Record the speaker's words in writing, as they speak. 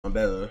I'm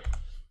better.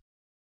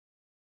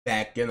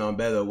 Back and I'm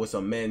better with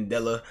some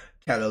Mandela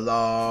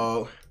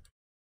catalog.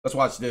 Let's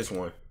watch this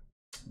one.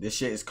 This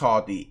shit is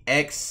called the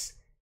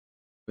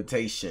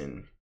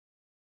Expectation.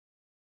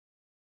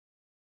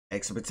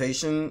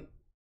 Expectation?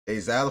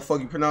 Is that how the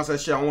fuck you pronounce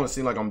that shit? I want to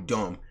seem like I'm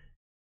dumb.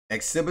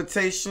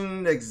 Exhibitation.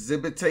 Okay.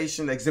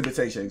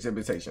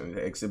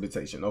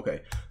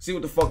 See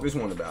what the fuck this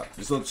one about.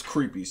 This looks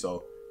creepy,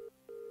 so.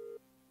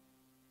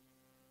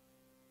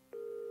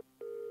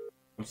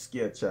 I'm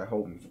scared, chat.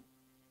 Hold me.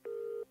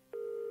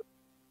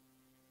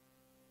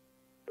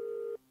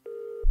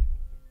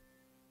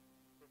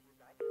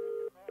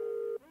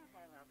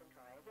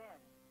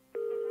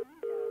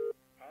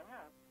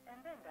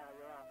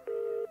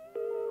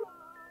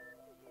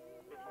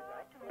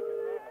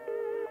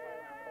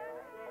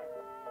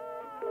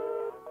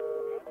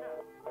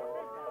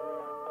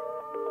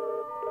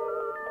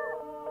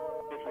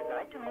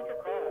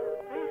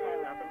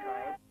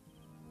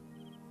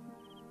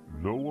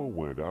 Noah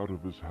went out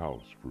of his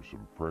house for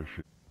some fresh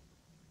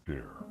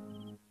air.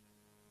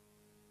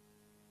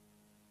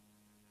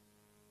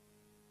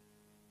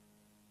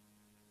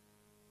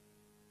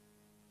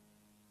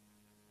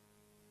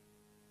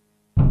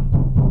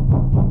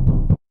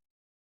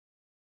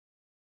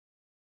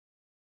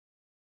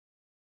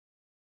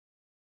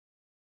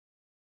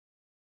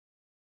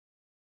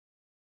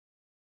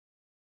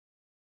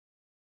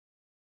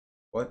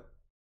 What?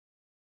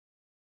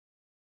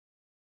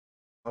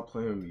 Stop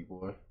playing with me,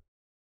 boy.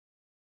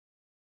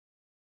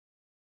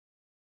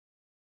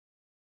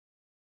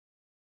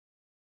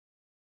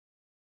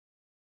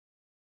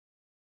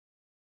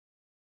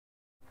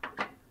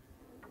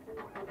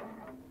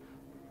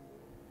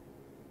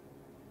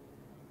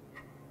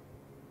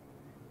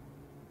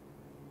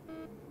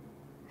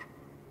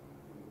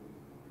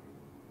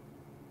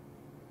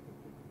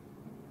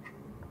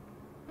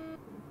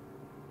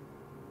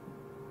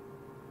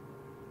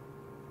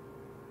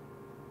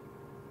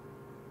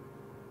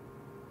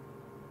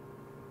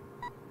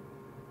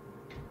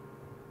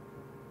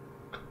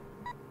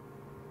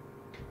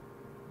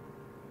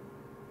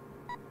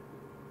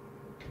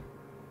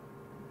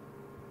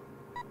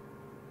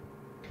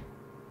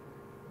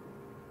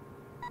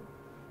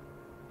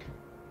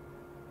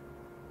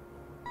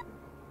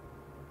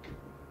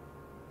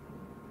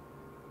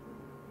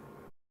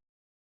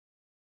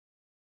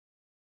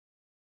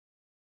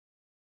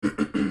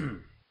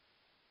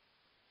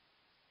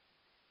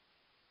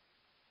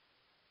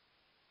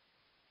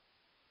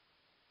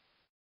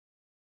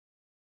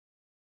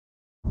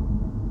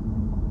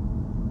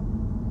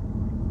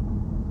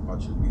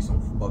 Watch it be some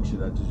fuck shit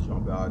that just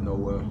jump out of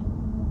nowhere.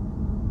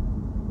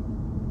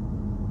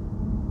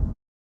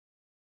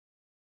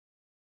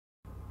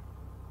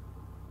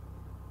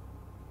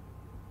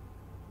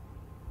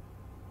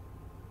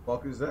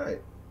 Fuck is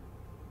that?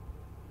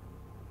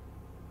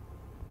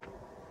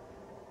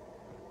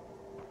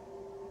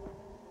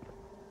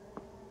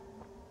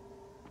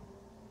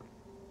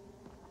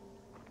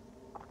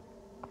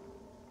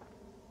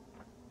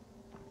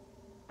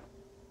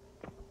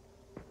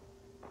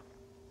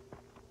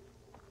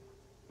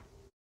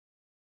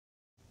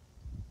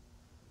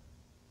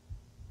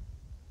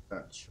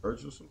 That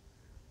church or something?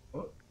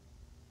 What?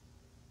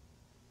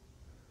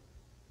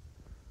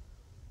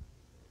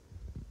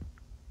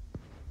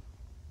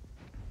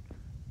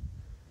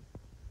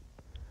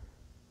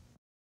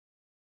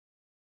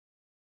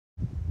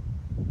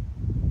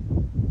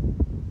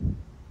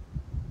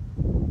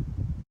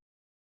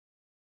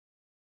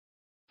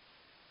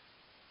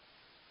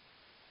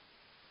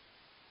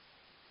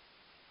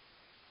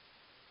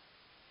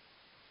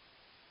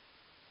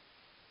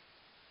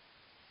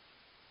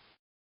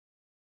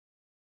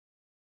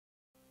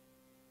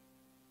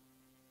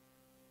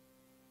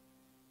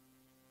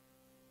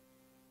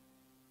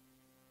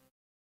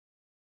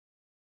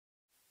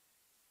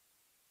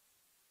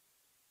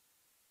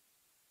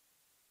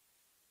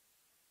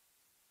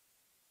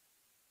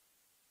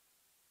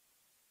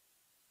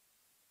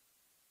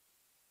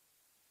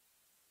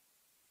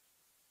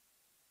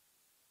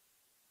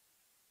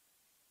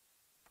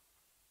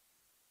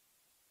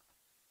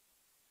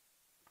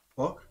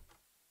 Fuck?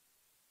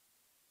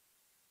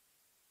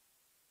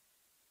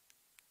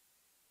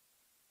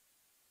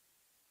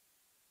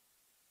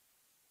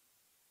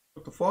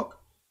 What the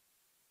fuck?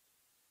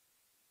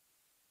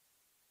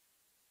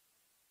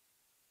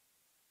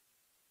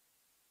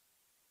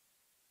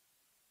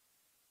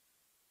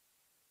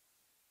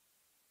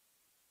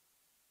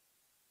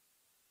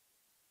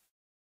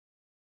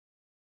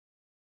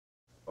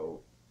 Oh.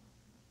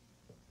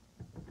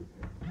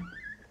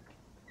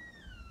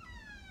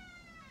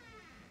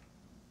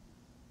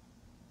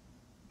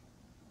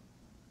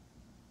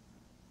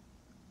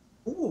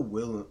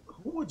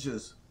 Who would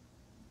just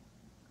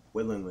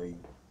willingly,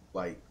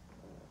 like,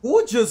 who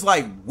would just,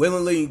 like,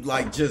 willingly,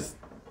 like, just,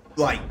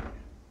 like,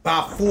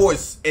 by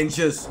force and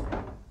just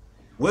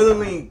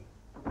willingly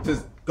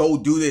just go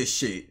do this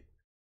shit?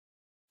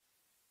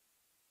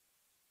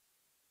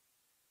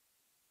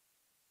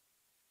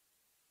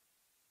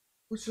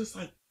 Who's just,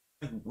 like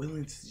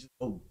willing to just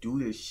go do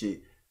this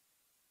shit?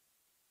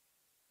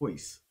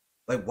 choice.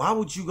 Like, why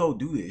would you go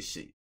do this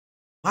shit?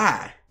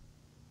 Why?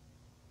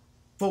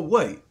 For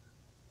what?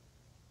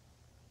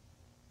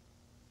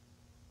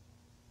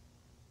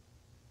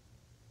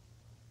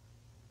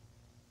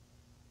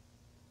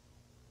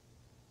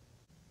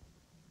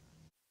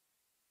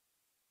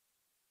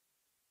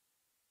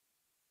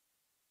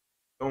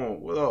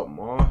 What up,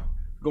 ma?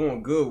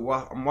 Going good.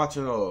 I'm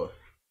watching Mandela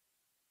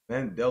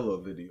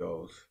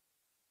videos.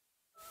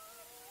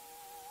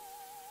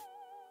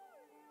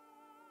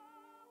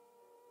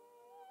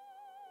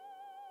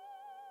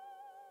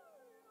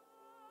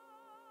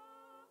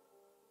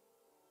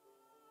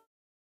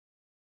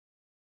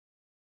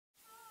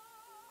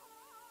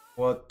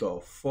 What the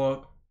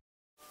fuck?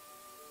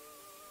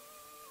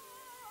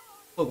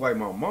 Look like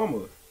my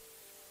mama.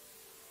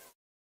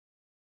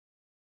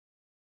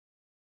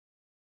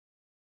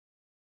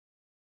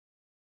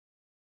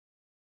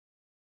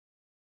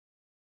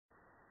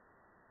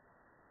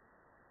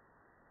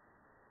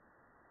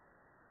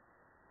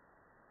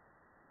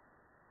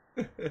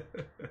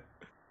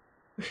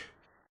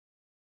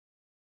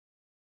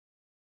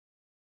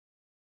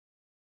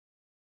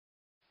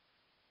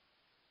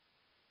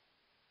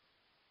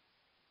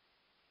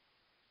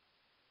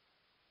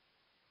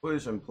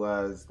 Which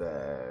implies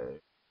that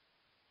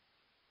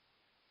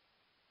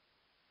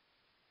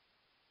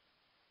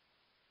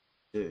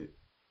shit.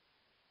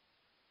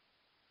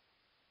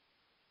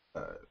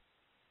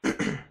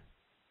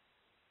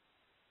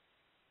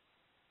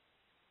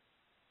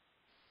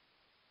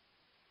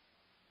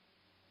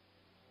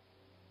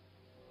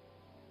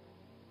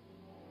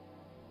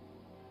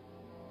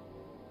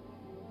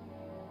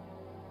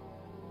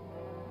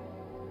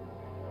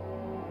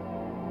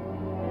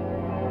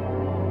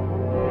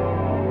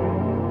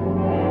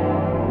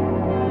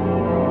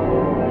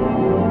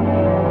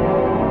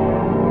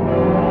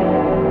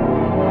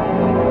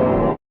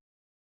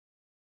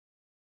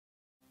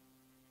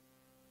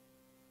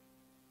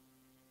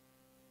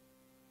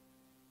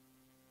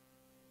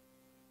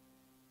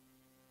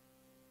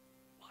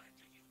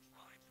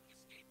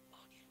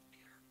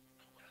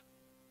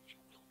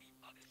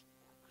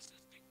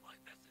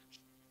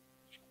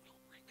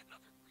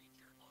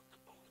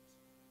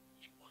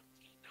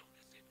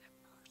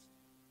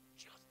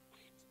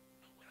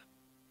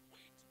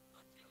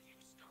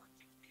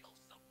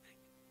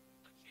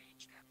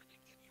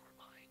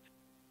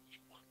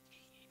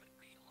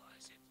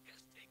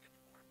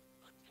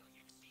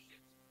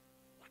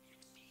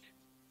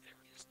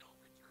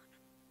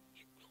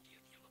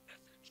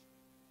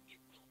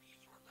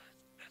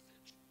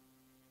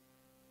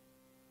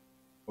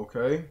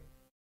 Okay.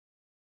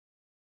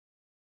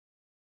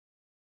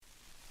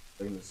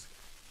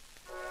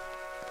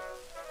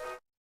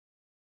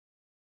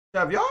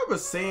 Have y'all ever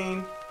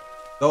seen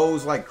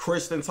those like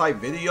Christian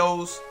type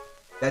videos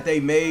that they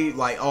made,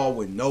 like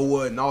with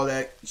Noah and all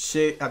that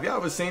shit? Have y'all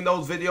ever seen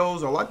those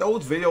videos? Or like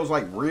those videos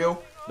like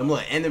real? Them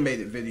little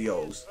animated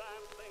videos.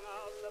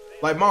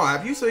 Like, Mom,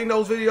 have you seen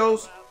those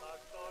videos?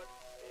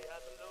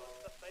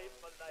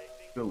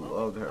 You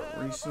loved her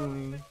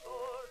recently.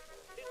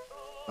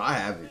 I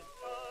haven't.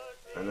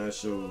 And that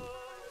show.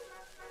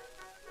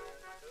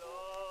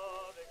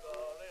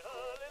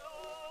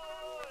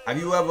 Have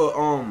you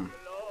ever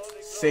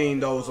seen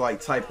those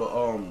like type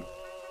of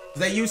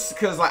they used to,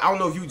 cause like I don't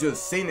know if you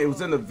just seen it. It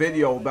was in the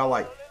video about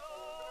like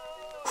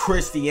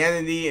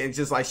Christianity and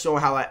just like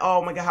showing how like,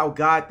 oh my god, how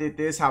God did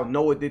this, how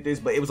Noah did this,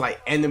 but it was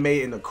like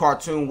animated in a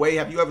cartoon way.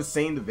 Have you ever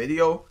seen the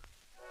video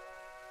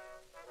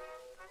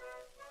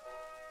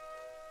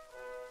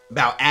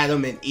about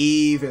Adam and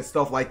Eve and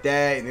stuff like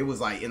that, and it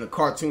was like in a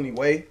cartoony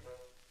way?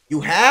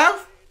 You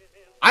have?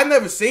 I've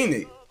never seen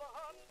it.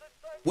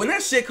 When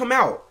that shit come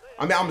out?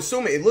 I mean, I'm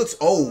assuming it looks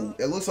old.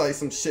 It looks like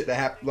some shit that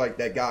happened, like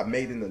that got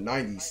made in the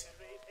 90s.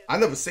 I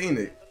never seen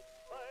it.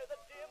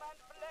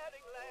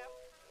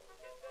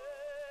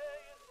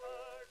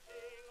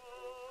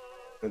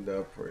 And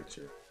the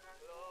preacher.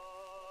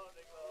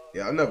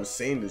 Yeah, I never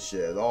seen this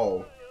shit at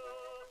all.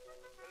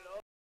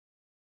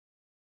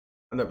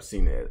 I never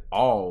seen it at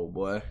all,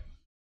 boy.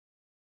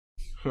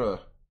 Huh.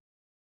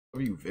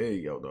 Review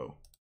video though.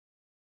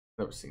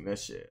 Never seen that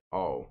shit at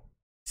all.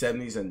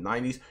 70s and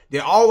 90s.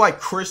 They're all like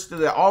Christian.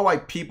 They're all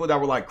like people that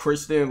were like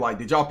Christian. Like,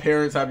 did y'all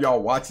parents have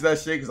y'all watch that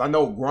shit? Because I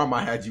know grandma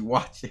had you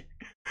watch it.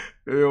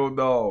 Hell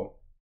no.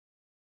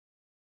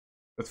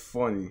 That's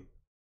funny.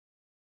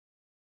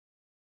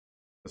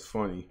 That's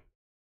funny.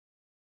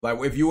 Like,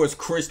 if you was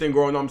Christian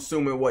growing up, I'm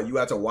assuming what, you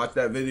had to watch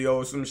that video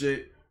or some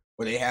shit?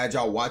 Or they had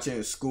y'all watch it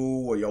in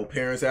school, or your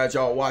parents had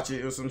y'all watch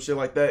it or some shit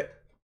like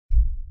that?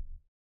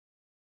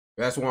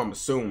 That's what I'm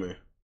assuming.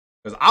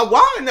 Because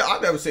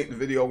I've never seen the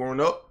video growing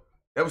up.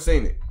 Never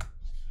seen it.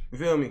 You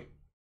feel me?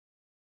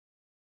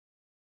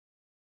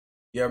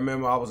 Yeah,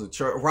 remember I was a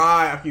church.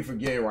 Right, I keep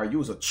forgetting, right? You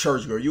was a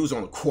church girl. You was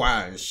on the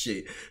choir and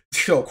shit.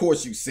 So of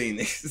course you seen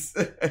this.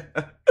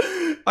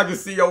 I can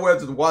see your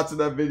ass just watching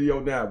that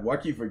video now, boy. I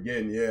keep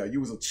forgetting. Yeah, you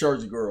was a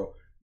church girl.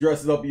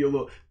 Dressing up in your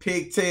little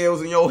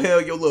pigtails and your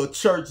hair, your little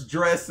church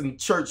dress and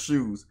church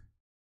shoes.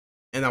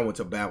 And I went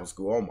to Bible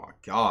school. Oh my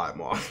God,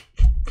 Mom.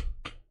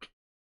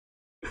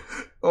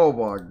 Oh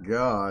my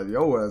god,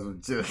 your ass was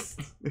just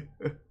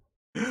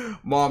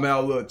mom had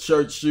little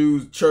church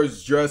shoes,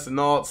 church dress, and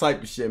all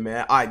type of shit,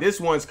 man. Alright, this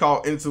one's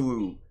called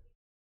Interlude.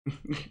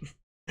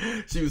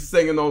 She was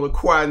singing on the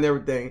choir and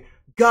everything.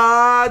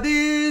 God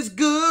is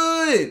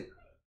good.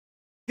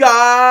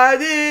 God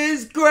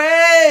is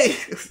great.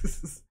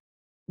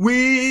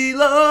 We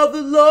love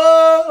the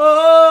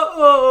Lord.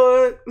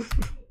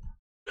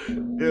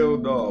 Hell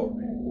no.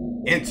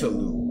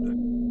 Interlude.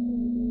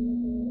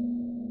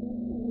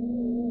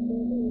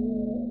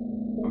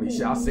 I mean,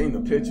 shit, I seen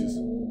the pictures.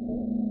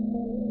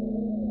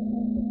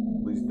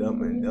 Please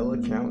dump Mandela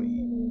County.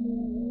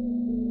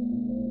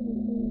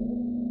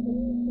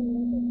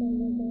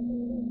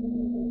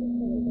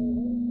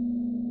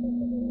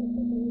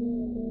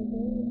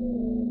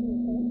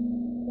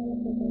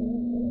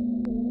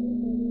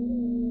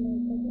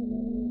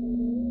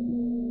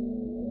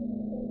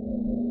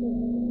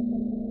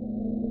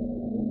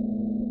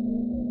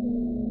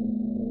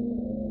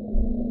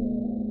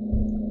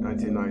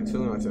 (1992,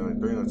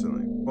 1993,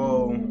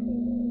 1994).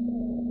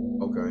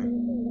 Okay.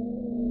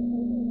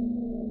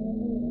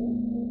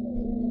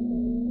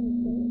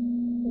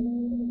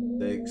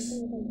 (6,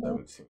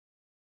 17).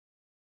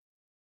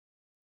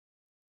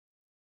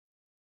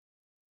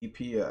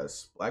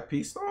 EPS. Black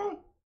Peace song?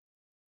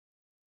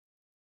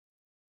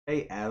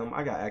 Hey Adam,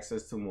 I got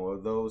access to more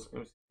of those.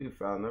 MCU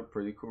found they're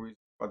pretty cool.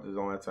 I just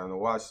don't have time to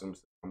watch them.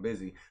 So I'm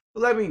busy.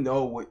 But let me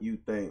know what you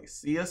think.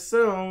 See you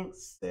soon,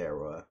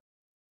 Sarah.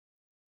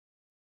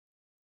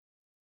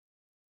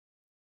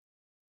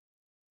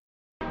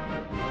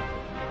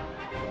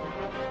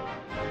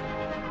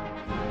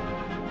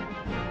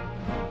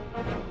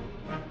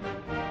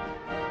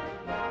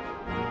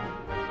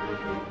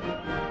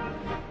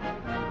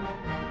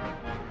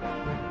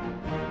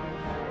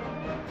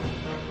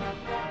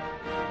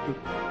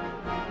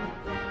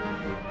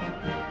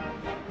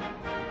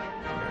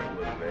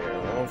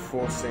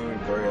 Unforeseen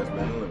Gray has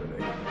been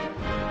eliminated.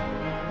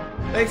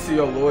 Thanks to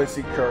your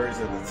loyalty, courage,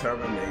 and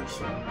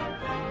determination.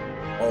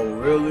 Oh,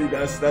 really?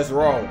 That's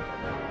wrong.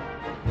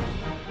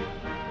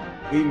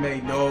 We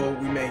may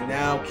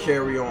now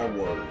carry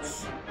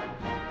onwards.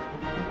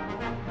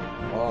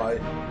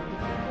 Alright.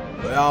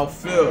 Without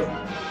fear.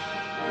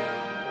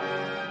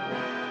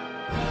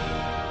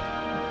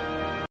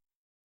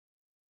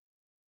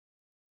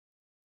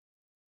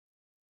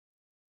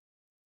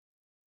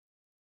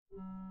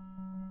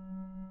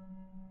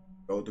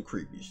 Go to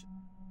creepy shit.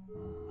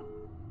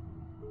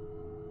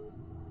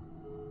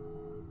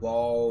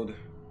 Flawed.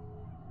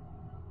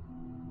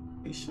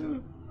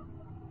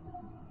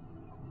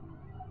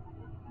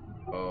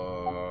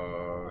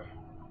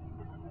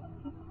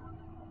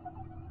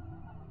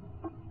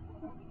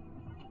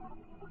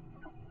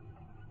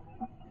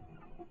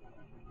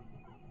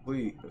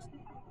 Please.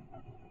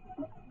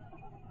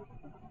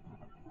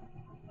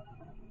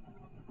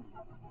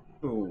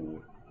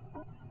 Ooh.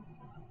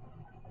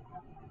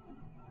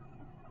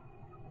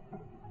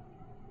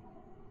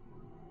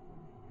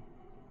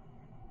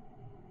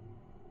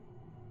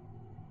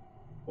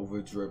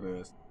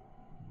 Overdriven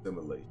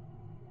simulation.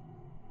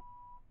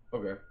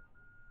 Okay.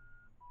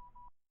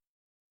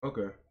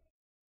 Okay.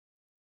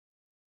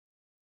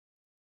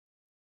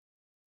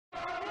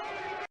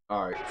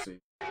 Alright, see.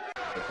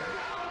 Okay.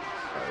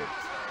 Alright.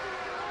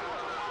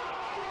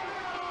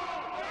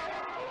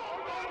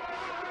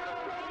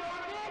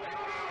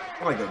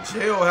 Like a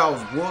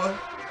jailhouse, boy.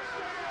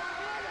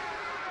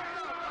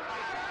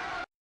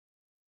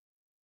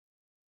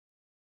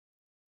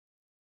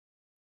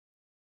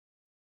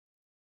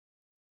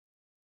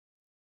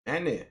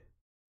 And then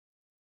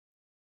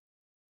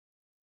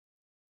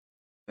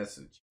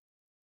message.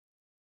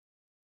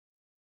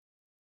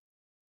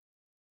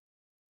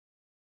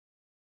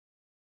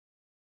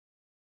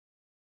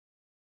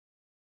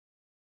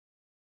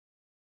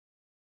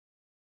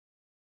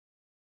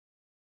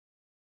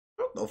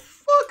 What the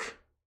fuck?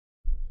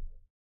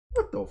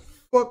 What the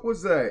fuck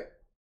was that?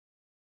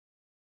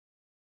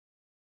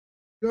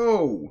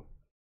 Yo.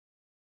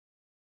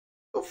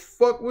 What the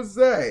fuck was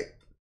that?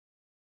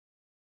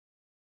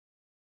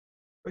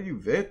 Oh, you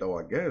vet though,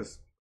 I guess.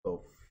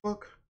 What the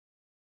fuck?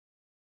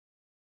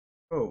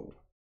 Oh.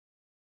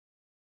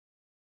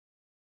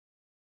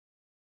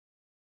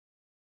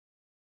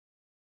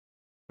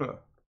 Huh.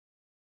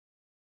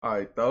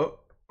 Alright though.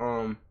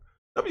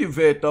 W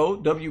vet though.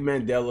 W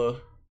Mandela.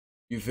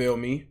 You feel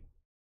me?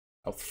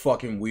 A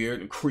fucking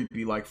weird and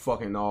creepy like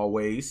fucking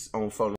always on phone.